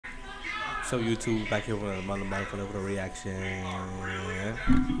So YouTube, back here with another motherfucker with a reaction.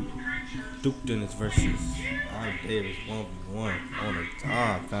 Duke Dennis versus ImDavisss 1v1 on the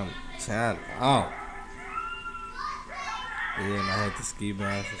Time Family Channel. Oh. Yeah, and I had the ski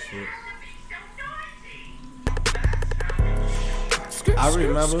mask and shit. I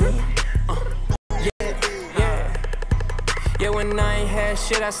remember. Yeah, when I ain't had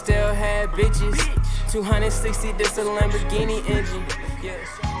shit, I still had bitches. 260, this a Lamborghini engine.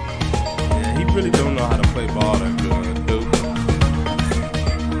 Yeah, he really don't know how to play ball that good, dude.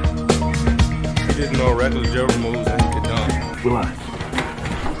 He didn't know regular Joe moves and he could dunk. Relax.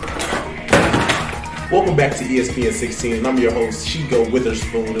 Welcome back to ESPN 16, and I'm your host, Chico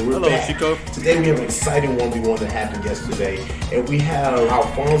Witherspoon, and we're back. Chico. Today we have an exciting 1v1 that happened yesterday, and we have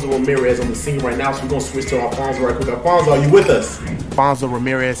Alfonso Ramirez on the scene right now, so we're going to switch to Alfonso right quick. Alfonso, are you with us? Alfonso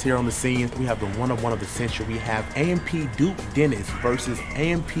Ramirez here on the scene. We have the one-on-one of the century. We have Duke Dennis versus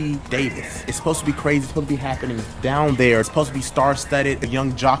ImDavisss. It's supposed to be crazy. It's supposed to be happening down there. It's supposed to be star-studded. The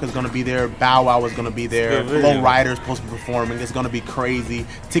Young Jock is going to be there. Bow Wow is going to be there. Flow Rider is supposed to be performing. It's going to be crazy.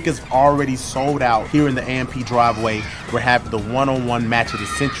 Tickets already sold out here in the AMP driveway. We're having the one-on-one match of the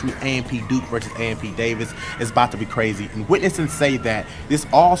century, AMP Duke versus ImDavisss. It's about to be crazy. And witnesses say that this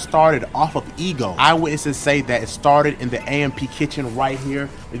all started off of ego. Eyewitnesses say that it started in the AMP kitchen right here.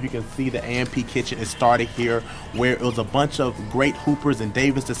 As you can see, the AMP kitchen is started here, where it was a bunch of great hoopers, and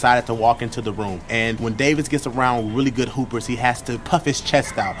Davis decided to walk into the room. And when Davis gets around really good hoopers, he has to puff his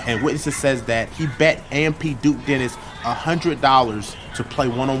chest out. And witnesses says that he bet AMP Duke Dennis $100 to play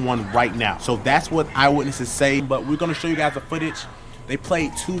one-on-one right now. So that's what eyewitnesses say, but we're going to show you guys the footage. They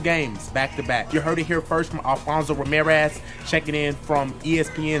played 2 games back-to-back. You heard it here first from Alfonso Ramirez, checking in from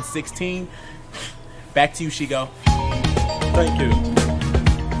ESPN 16. Back to you, Shigo. Thank you.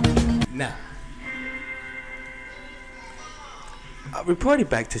 Now, reporting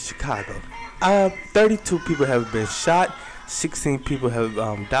back to Chicago, 32 people have been shot, 16 people have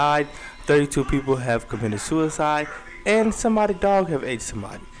died, 32 people have committed suicide, and somebody's dog have ate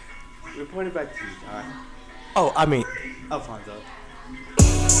somebody. Reporting back to you, alright? Oh, I mean, Alfonso.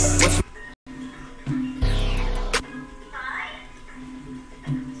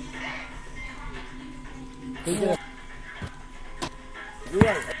 Yeah. You're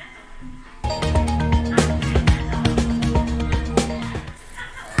right.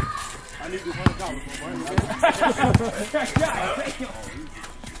 I need this $100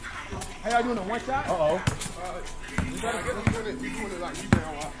 How y'all doing a one shot? Uh-oh.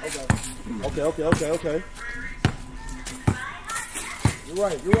 Okay. You're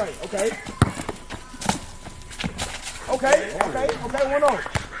right. Okay. One on.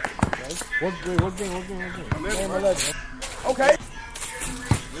 What's good? Okay.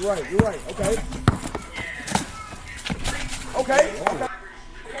 You're right. Okay.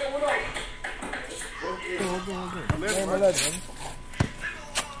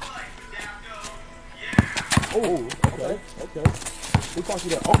 Oh, okay. We caught you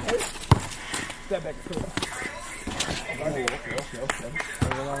there. Okay. Step back. Okay.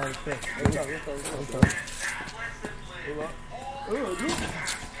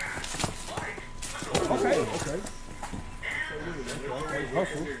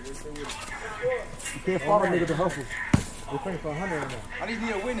 Hustle. You can't follow nigga to hustle. We're paying for 100 right now. I need to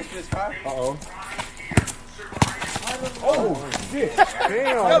be a witness for this, Kyle. Uh-oh. Oh, shit.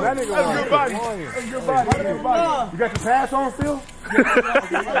 Damn, that nigga was good body. That's good body. You got your pass on, Phil?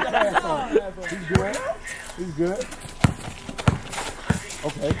 He's good.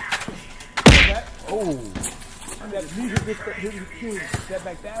 Okay. Oh. Step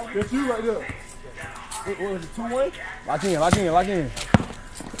back down. That's you right there. What was it, 2-1? Lock in.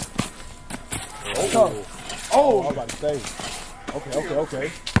 Oh, I was about to say. Okay.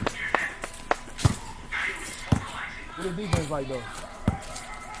 What is defense like, though?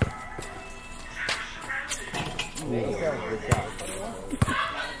 Good shot.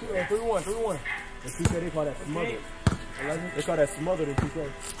 3-1. The TK, they call that smothered. They call that smothered in TK.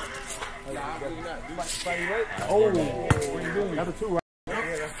 Oh, what you doing? Number 2, right?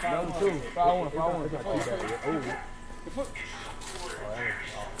 Number 2. 5-1.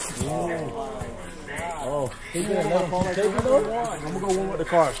 Oh, I'm gonna go one with the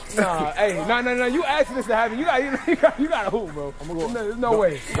car. No. You asking this to happen? You got to hoop, bro. I'm gonna go. There's no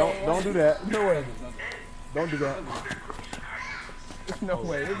way. Don't do that. No way. Don't do that. There's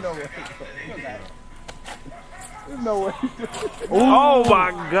no way. Oh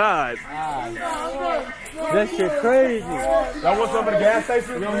my God. That shit crazy. Y'all want some of the gas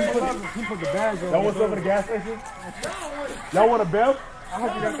station? He put the bags on. Y'all want some of the gas station? Y'all want a bell? I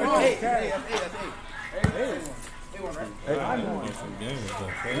hope you got that. Hey.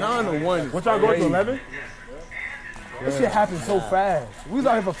 9-1. What y'all going to 11? This shit happened so fast. We was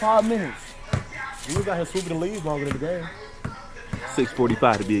out here for 5 minutes. We was out here swooping the leaves longer than the game.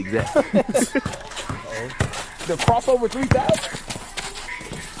 6:45 to be exact. The crossover 3,000?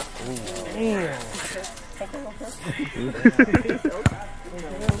 Damn.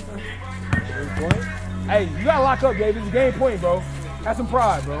 Hey, you gotta lock up, David. It's a game point, bro. Have some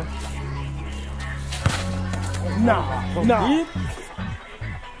pride, bro. Nah.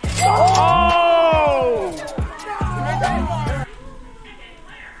 Oh!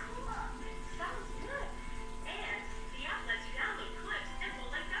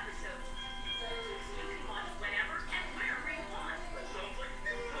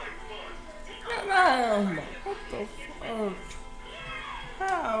 What the fuck?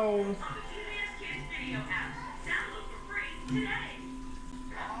 How?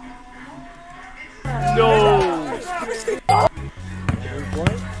 No.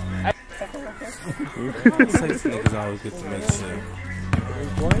 Six niggas always get to make shit.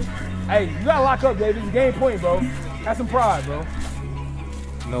 Hey, you gotta lock up, David. It's a game point, bro. Have some pride, bro.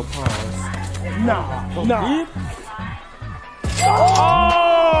 No pause. Nah.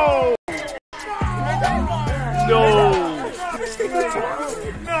 Oh! No.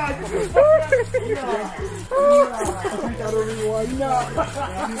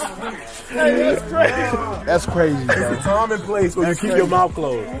 Hey, that's crazy. That's crazy, bro. It's a time and place where you keep your mouth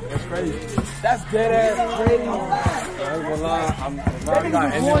closed. That's crazy. That's dead ass crazy. I ain't gonna lie, I'm not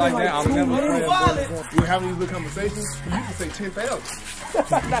ending like that. I'm never playing. We having these little conversations. He used to say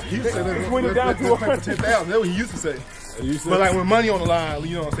 10,000. He used to say, let's play for 10,000. That's what he used to say. But like when money on the line,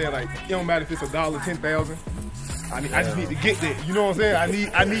 you know what I'm saying? Like it don't matter if it's $1, 10,000. I just need to get that. You know what I'm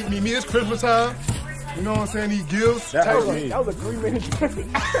saying? I need me this Christmas time. You know what I'm saying? Need gifts. That was a 3-minute journey.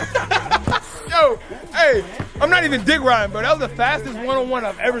 Yo, hey, I'm not even dick riding, bro. That was the fastest one-on-one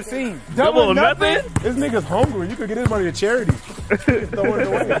I've ever seen. Double nothing? This nigga's hungry. You could get his money to charity. Throw it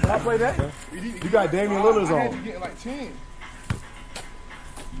away. Can I play that? You got Damian Lillard's I had on. to get like 10.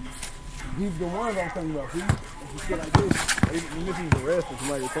 These the ones I'm talking about. See? It's shit like this. You missing the rest of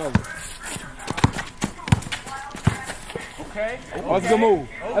somebody cover. Okay. Oh, that's a good move.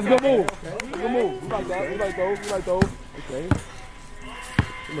 That's a good move. That's a good move. We like that. We like those. We like those. Okay.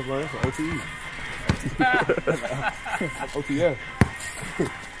 You look like that's an OTE. OTF.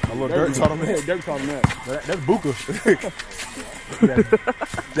 A little Dirk taught him that. Dirk taught him that. That's Buka.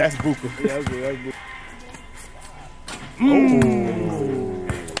 That's Buka. Yeah, that's good. That's good.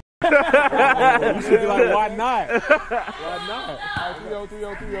 You should be like, why not? Why not? All right,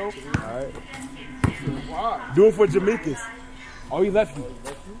 3-0. All right. Do it for Jamaica's. Oh, he left you.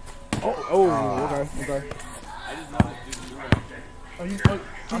 Okay.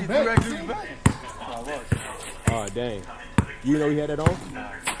 I'm back. Oh, dang. You know he had that on?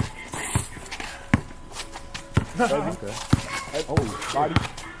 Okay. Oh, body.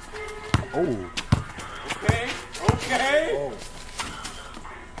 Oh. Okay. Oh.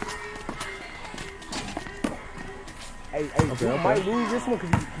 Hey, you might lose this one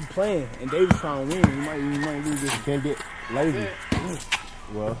because you playing, and Davis trying to win. You might lose this. You can't get lazy.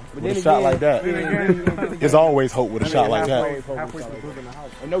 Well, with a shot like that, there's always hope with a shot like that.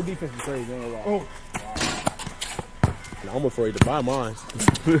 And no defense is crazy. Oh. I'm afraid to buy mine.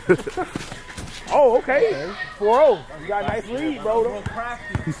 Oh, okay. 4-0. You got a nice lead, bro.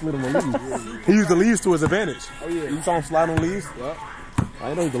 He slid on the leaves. He used the leaves to his advantage. Oh, yeah. You saw him slide on leaves? Yep.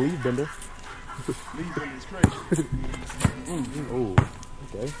 I didn't know he's a leaf bender. Leave bender is crazy. Oh,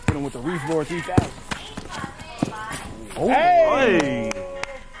 okay. Hit him with the reef board 3,000. Oh. Hey! A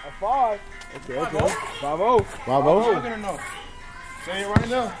 5. Okay. 5-0. 5-0. I'm gonna know. Say it right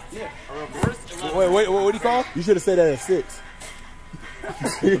now. Yeah. Wait, what do you call? You should have said that at 6.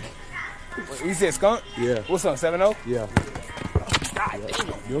 You said skunk? Yeah. What's up, 7-0? Yeah. God damn.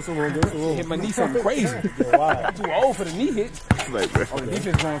 Give some room, give some room. Hit my knee something crazy. Wow. I'm too old for the knee hits. Like, bro. Oh, the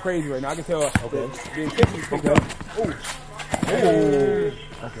defense is going crazy right now. I can tell. Okay. The intensity picked up. Oh.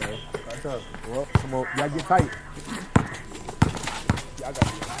 Okay. Well, come on. Y'all get tight. Y'all got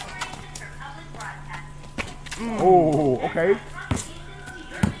Oh, okay.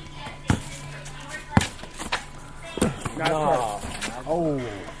 Nah. Oh.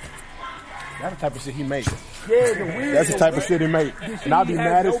 That's the type of shit he makes. Yeah, the weird. That's the type of shit he make. And I'll be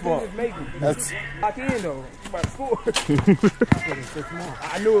mad as fuck. That's lock in though. About 4.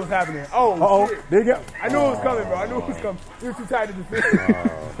 I knew it was happening. Oh, shit. There you go. I knew it was coming, bro. I knew it was coming. You were too tight to defend.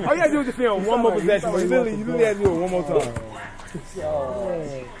 All you gotta do is defend one more possession. You literally have to do it one more time.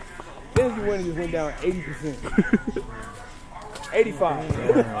 Then you win, just went down 80%. 85.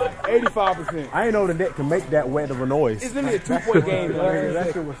 85%. I ain't know the net can make that wet of a noise. It's literally a 2-point game, man.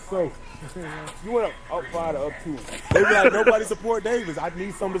 That shit was so. You went up 5 to up 2. They be like, nobody support Davis. I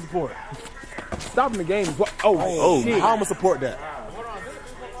need some to support. Stopping the game is what? Oh, shit. How I'm gonna support that?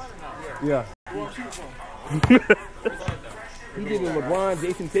 Yeah. He did it with LeBron,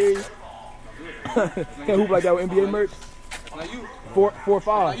 Jason Terry. Can't hoop like that with NBA merch.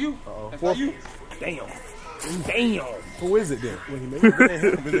 4-5. Damn. Who is it then?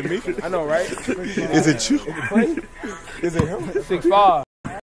 Is it me? I know, right? Is it you? Is it Clay? Is it him? 6'5".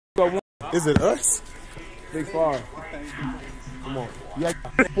 Is it us? 6'5". Come on. Yeah,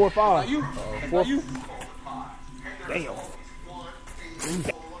 4-5. Damn.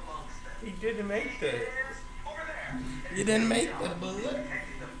 He didn't make that. You didn't make that, bullet.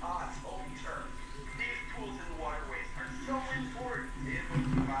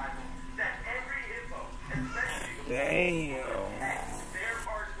 Damn.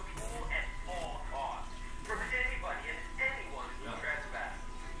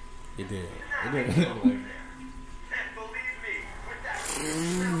 He did.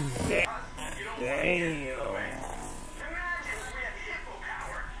 Damn.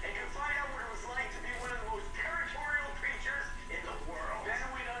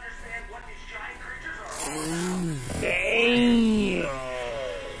 Damn.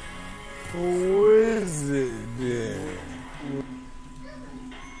 Who is it then?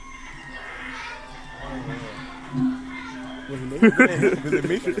 Is it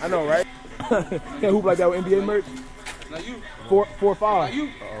me? I know, right? Can't hoop like that with NBA merch. 4-5.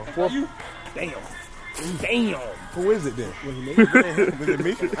 Damn. Who is it then? Is it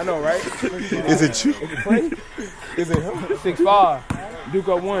me? I know, right? Is it you? Is it Clay? Is it him? 6'5". Duke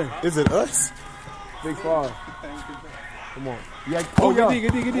up 1. Is it us? 6'5". Come on. Yeah.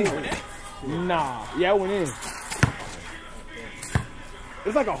 Good D. Nah. Yeah, I went in.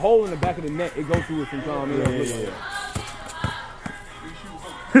 It's like a hole in the back of the net. It goes through it sometimes. Yeah.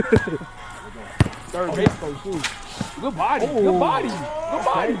 Third base coach too. Good body. Good body.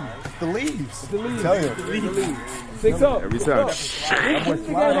 The leaves. The lead. Tell you. The lead. 6 up. Every time. This is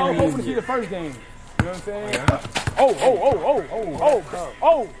the game I was hoping to see the first game. You know what I'm saying?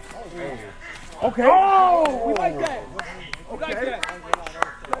 Okay. Oh, we like that. Okay.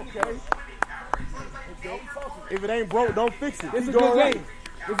 If it ain't broke, don't fix it. This is a good game.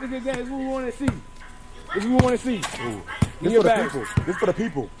 This is a good game. This is what we want to see. This for the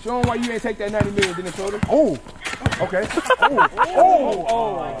people. Show them why you ain't take that 90 million, Minnesota. Oh. Okay.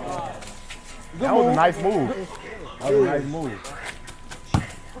 That was a nice move.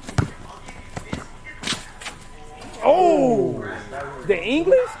 Oh. The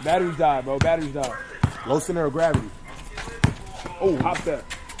English? Batteries died, bro. Low center of gravity. Oh, hop step.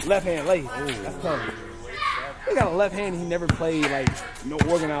 Left hand lay. Oh, that's tough. He got a left hand and he never played like no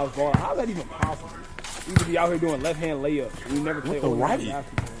organized ball. How's that even possible? You could be out here doing left hand layups. We never played organized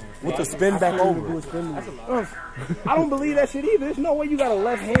basketball. With the spin back over. I don't believe that shit either. There's no way you got a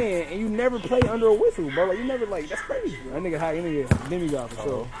left hand and you never play under a whistle, bro. Like you never that's crazy. That nigga high, that nigga demigod for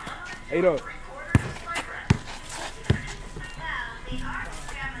sure. 8 up.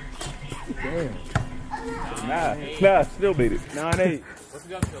 Damn. Nah, still beat it. 9-8.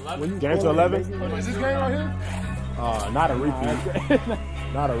 Game to 11? Is this game right here? Not a repeat.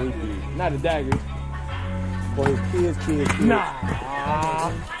 Not a repeat. Not a dagger. For his kids.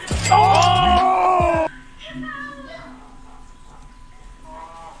 Nah. Oh!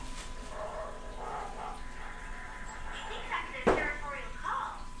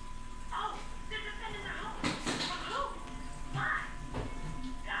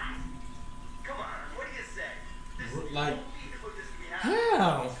 Like,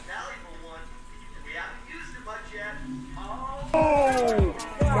 how? Oh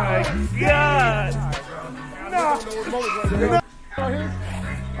my God!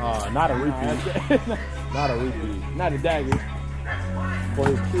 Not a repeat. Not a repeat. Not a dagger. For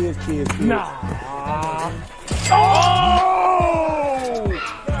his kids. Nah. Oh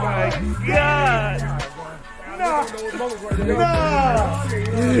my God! Nah.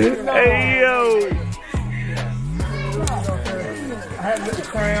 Hey yo! I had to let the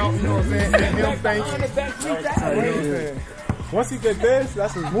crown, you know what I'm saying? Once he get this,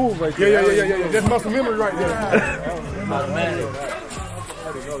 that's his move right there. Yeah. That's muscle memory right there.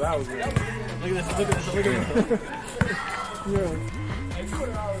 Look at this.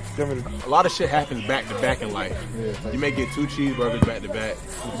 A lot of shit happens back to back in life. You may get 2 cheeseburgers back to back.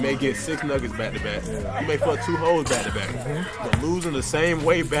 You may get 6 nuggets back to back. You may fuck 2 hoes back to back. But losing the same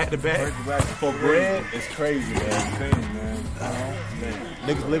way back to back for bread is crazy, man.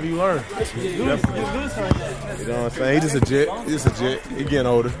 Niggas live, you learn. You know what I'm saying? He just a jit. He's just a jit. He getting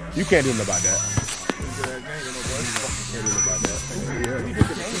older. You can't do nothing about that.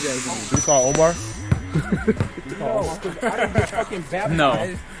 You call Omar?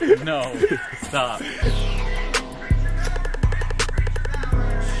 No, stop.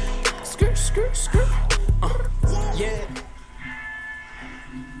 Skirt, skirt, skirt.